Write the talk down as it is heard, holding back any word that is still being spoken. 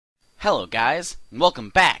Hello guys, and welcome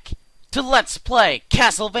back to Let's Play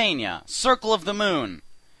Castlevania, Circle of the Moon.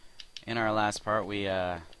 In our last part we,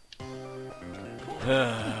 well,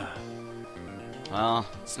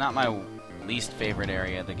 it's not my least favorite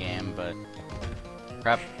area of the game, but...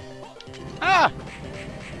 Crap. Ah!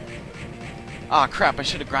 Ah, crap, I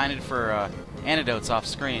should have grinded for, antidotes off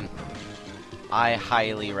screen. I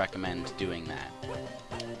highly recommend doing that.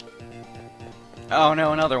 Oh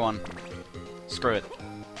no, another one. Screw it.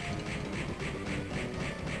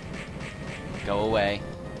 Go away.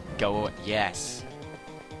 Go away. Yes.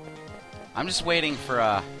 I'm just waiting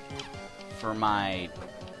for my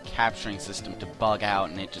capturing system to bug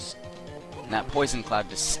out and and that poison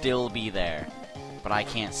cloud to still be there. But I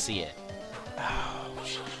can't see it. Oh,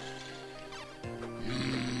 shit.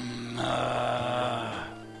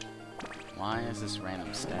 Why is this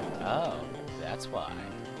random step? Oh, that's why.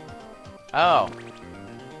 Oh.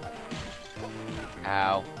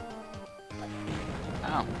 Ow.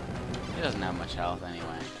 Oh. He doesn't have much health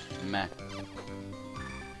anyway. Meh.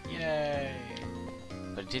 Yay!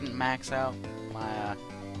 But it didn't max out my,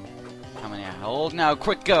 how many I hold? Now,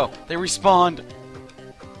 quick go! They respawned!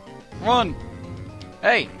 Run!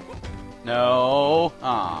 Hey! No!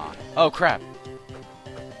 Ah. Oh, crap.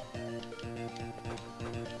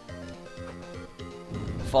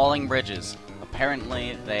 Falling bridges.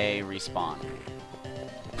 Apparently, they respawn.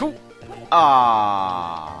 Whew!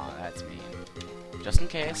 Ah, that's mean. Just in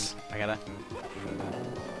case, I gotta...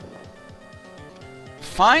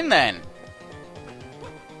 Fine then!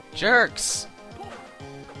 Jerks!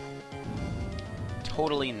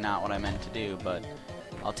 Totally not what I meant to do, but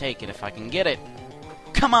I'll take it if I can get it.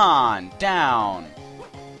 Come on! Down!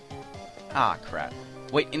 Ah, crap.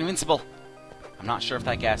 Wait, invincible! I'm not sure if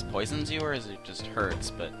that gas poisons you or is it just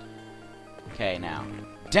hurts, but... Okay, now.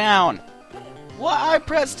 Down! What? I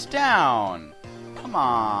pressed down! Come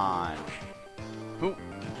on! Ooh.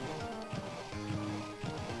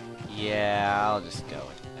 Yeah, I'll just go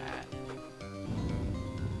with that.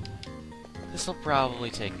 This'll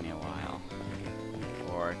probably take me a while.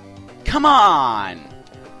 Or... Come on!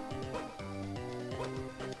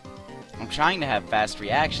 I'm trying to have fast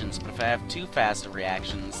reactions, but if I have too fast of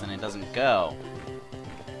reactions, then it doesn't go.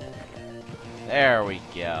 There we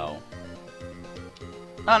go.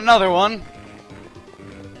 Not another one!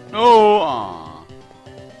 Oh, aw.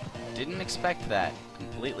 Didn't expect that.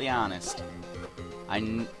 Completely honest.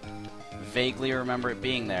 I vaguely remember it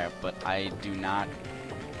being there, but I do not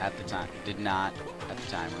did not at the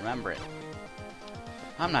time remember it.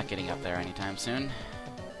 I'm not getting up there anytime soon.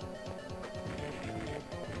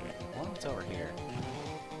 What's over here?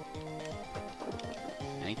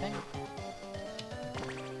 Anything?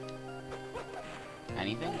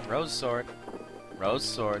 Anything? Rose sword. Rose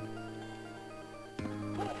sword.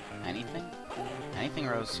 Anything? Anything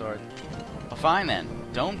rose sword. Well, fine then.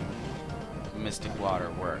 Don't mystic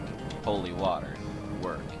water work. Holy water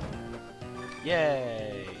work.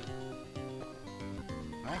 Yay!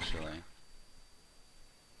 Actually.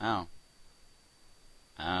 Oh.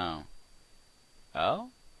 Oh.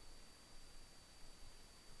 Oh?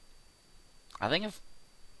 I think if...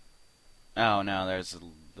 Oh no, there's a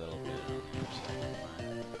little bit on the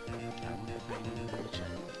other side.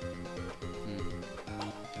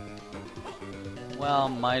 Well,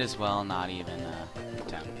 might as well not even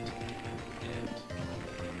attempt it.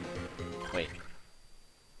 Wait.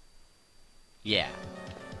 Yeah.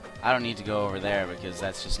 I don't need to go over there because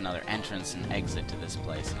that's just another entrance and exit to this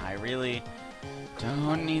place. And I really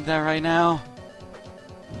don't need that right now.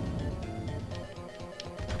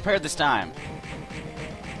 Prepared this time.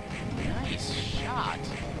 Nice shot.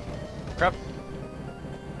 Crap.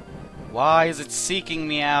 Why is it seeking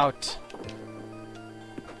me out?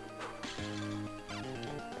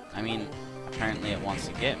 I mean, apparently it wants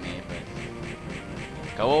to get me, but...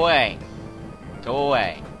 Go away! Go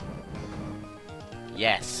away!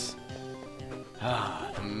 Yes!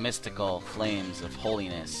 Ah, the mystical flames of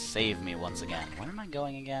holiness save me once again. Where am I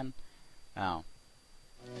going again? Oh.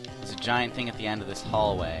 There's a giant thing at the end of this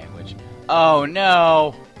hallway, which... Oh,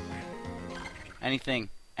 no! Anything.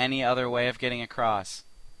 Any other way of getting across.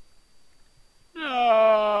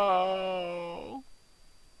 No!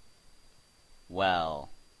 Well...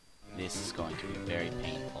 This is going to be very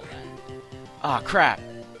painful then. Ah, crap!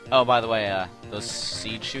 Oh, by the way, those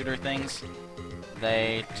seed shooter things,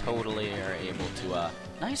 they totally are able to,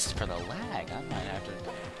 nice for the lag. I might have to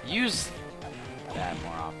use that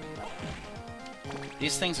more often.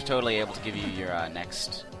 These things are totally able to give you your,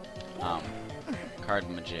 next, card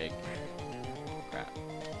majig. Crap.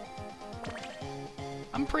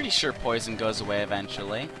 I'm pretty sure poison goes away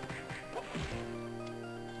eventually.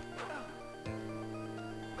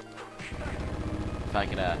 if I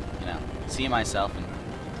could, you know, see myself and...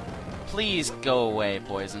 Please go away,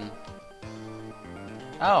 poison.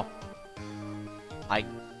 Oh. I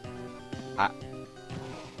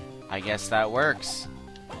guess that works.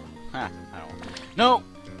 Huh, I don't... No!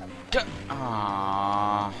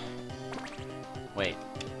 Aww. Wait.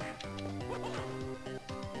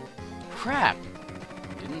 Crap!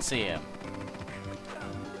 Didn't see him.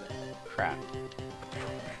 Crap.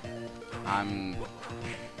 I'm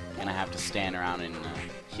gonna have to stand around and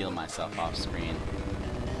heal myself off screen.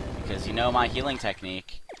 Because you know my healing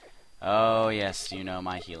technique. Oh yes, you know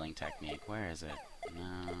my healing technique. Where is it?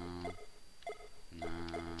 No. No.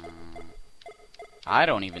 I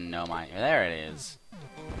don't even know my... There it is.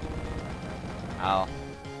 I'll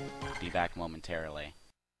be back momentarily.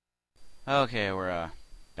 Okay, we're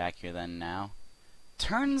back here then now.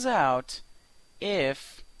 Turns out,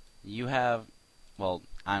 if you have... Well,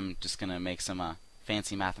 I'm just gonna make some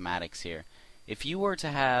fancy mathematics here. If you were to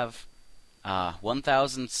have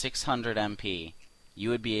 1,600 MP,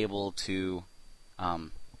 you would be able to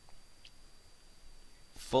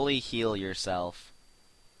fully heal yourself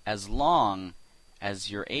as long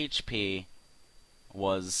as your HP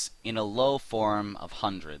was in a low form of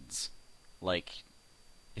hundreds. Like,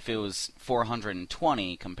 if it was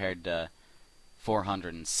 420 compared to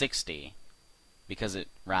 460, because it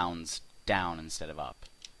rounds down instead of up.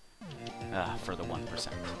 For the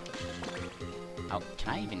 1%. Oh,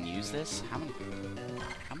 can I even use this? How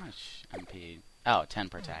much MP? Oh, 10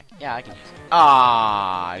 per attack. Yeah, I can use it.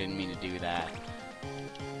 Ah, I didn't mean to do that.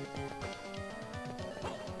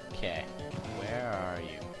 Okay, where are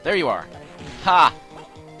you? There you are! Ha!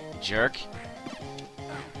 Jerk.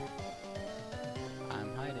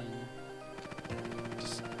 I'm hiding.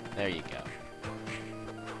 Just, there you go.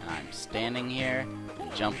 And I'm standing here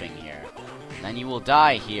and jumping here. And then you will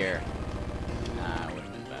die here. It would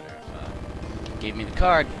have been better if you gave me the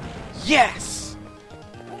card. Yes!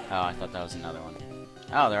 Oh, I thought that was another one.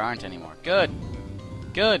 Oh, there aren't any more. Good!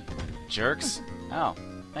 Good! Jerks. Oh,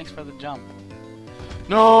 thanks for the jump.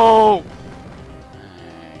 No!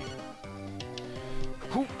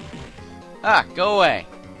 Hey. Ah, go away!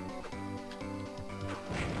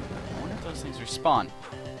 I wonder if those things respawn.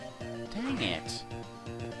 Dang it.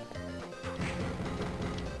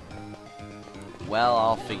 Well,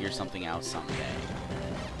 I'll figure something out someday.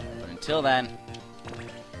 But until then,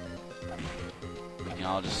 we can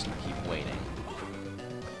all just keep waiting.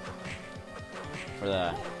 For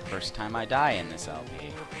the first time I die in this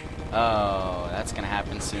LP. Oh, that's gonna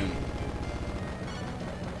happen soon.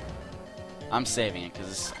 I'm saving it because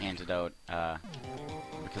this antidote,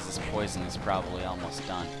 because this poison is probably almost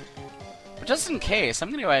done. But just in case,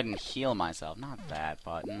 I'm gonna go ahead and heal myself. Not that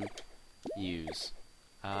button. Use.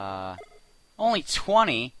 Only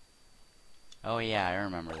 20? Oh yeah, I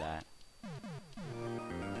remember that.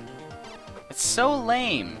 It's so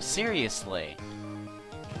lame, seriously.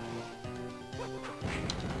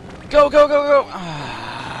 Go, go, go, go!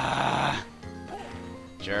 Ah,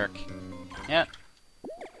 jerk. Yep.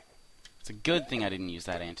 It's a good thing I didn't use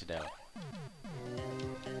that antidote.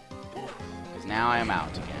 Because now I am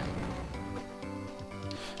out again.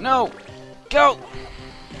 No! Go!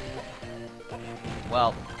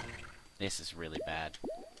 Well, this is really bad.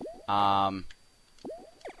 I'm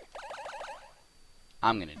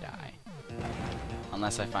gonna die.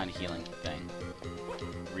 Unless I find a healing thing.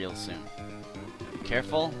 Real soon.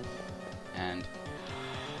 Careful. And...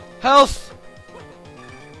 health!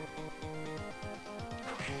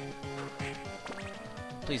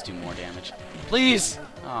 Please do more damage. Please!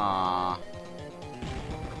 Aww.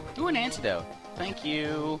 Do an antidote. Thank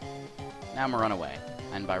you. Now I'm gonna run away.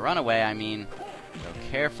 And by run away, I mean go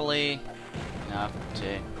carefully enough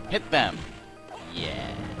to hit them.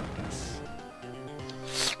 Yes.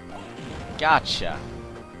 Gotcha.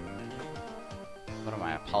 What am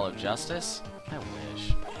I, Apollo Justice? I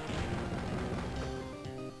wish.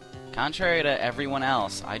 Contrary to everyone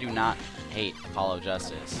else, I do not hate Apollo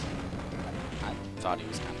Justice. I thought he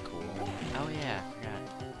was kind of cool. Oh yeah, I forgot.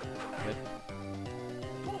 But...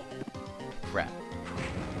 crap.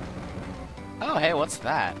 Oh hey, what's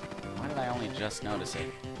that? Why did I only just notice it?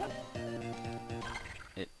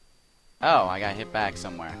 Oh, I got hit back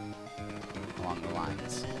somewhere. Along the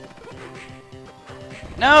lines.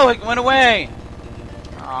 No, it went away!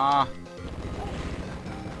 Aw.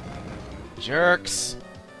 Jerks.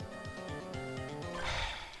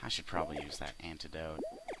 I should probably use that antidote.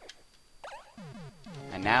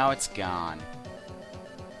 And now it's gone.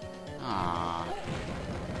 Ah,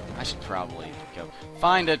 I should probably go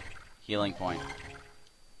find a healing point.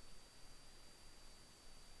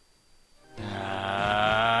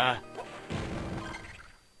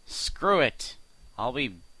 Screw it. I'll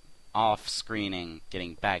be off-screening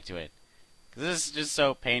getting back to it. 'Cause this is just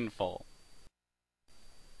so painful.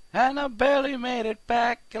 And I barely made it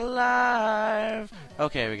back alive.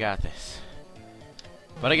 Okay, we got this.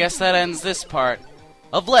 But I guess that ends this part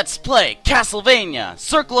of Let's Play Castlevania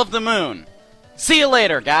Circle of the Moon. See you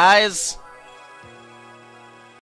later, guys!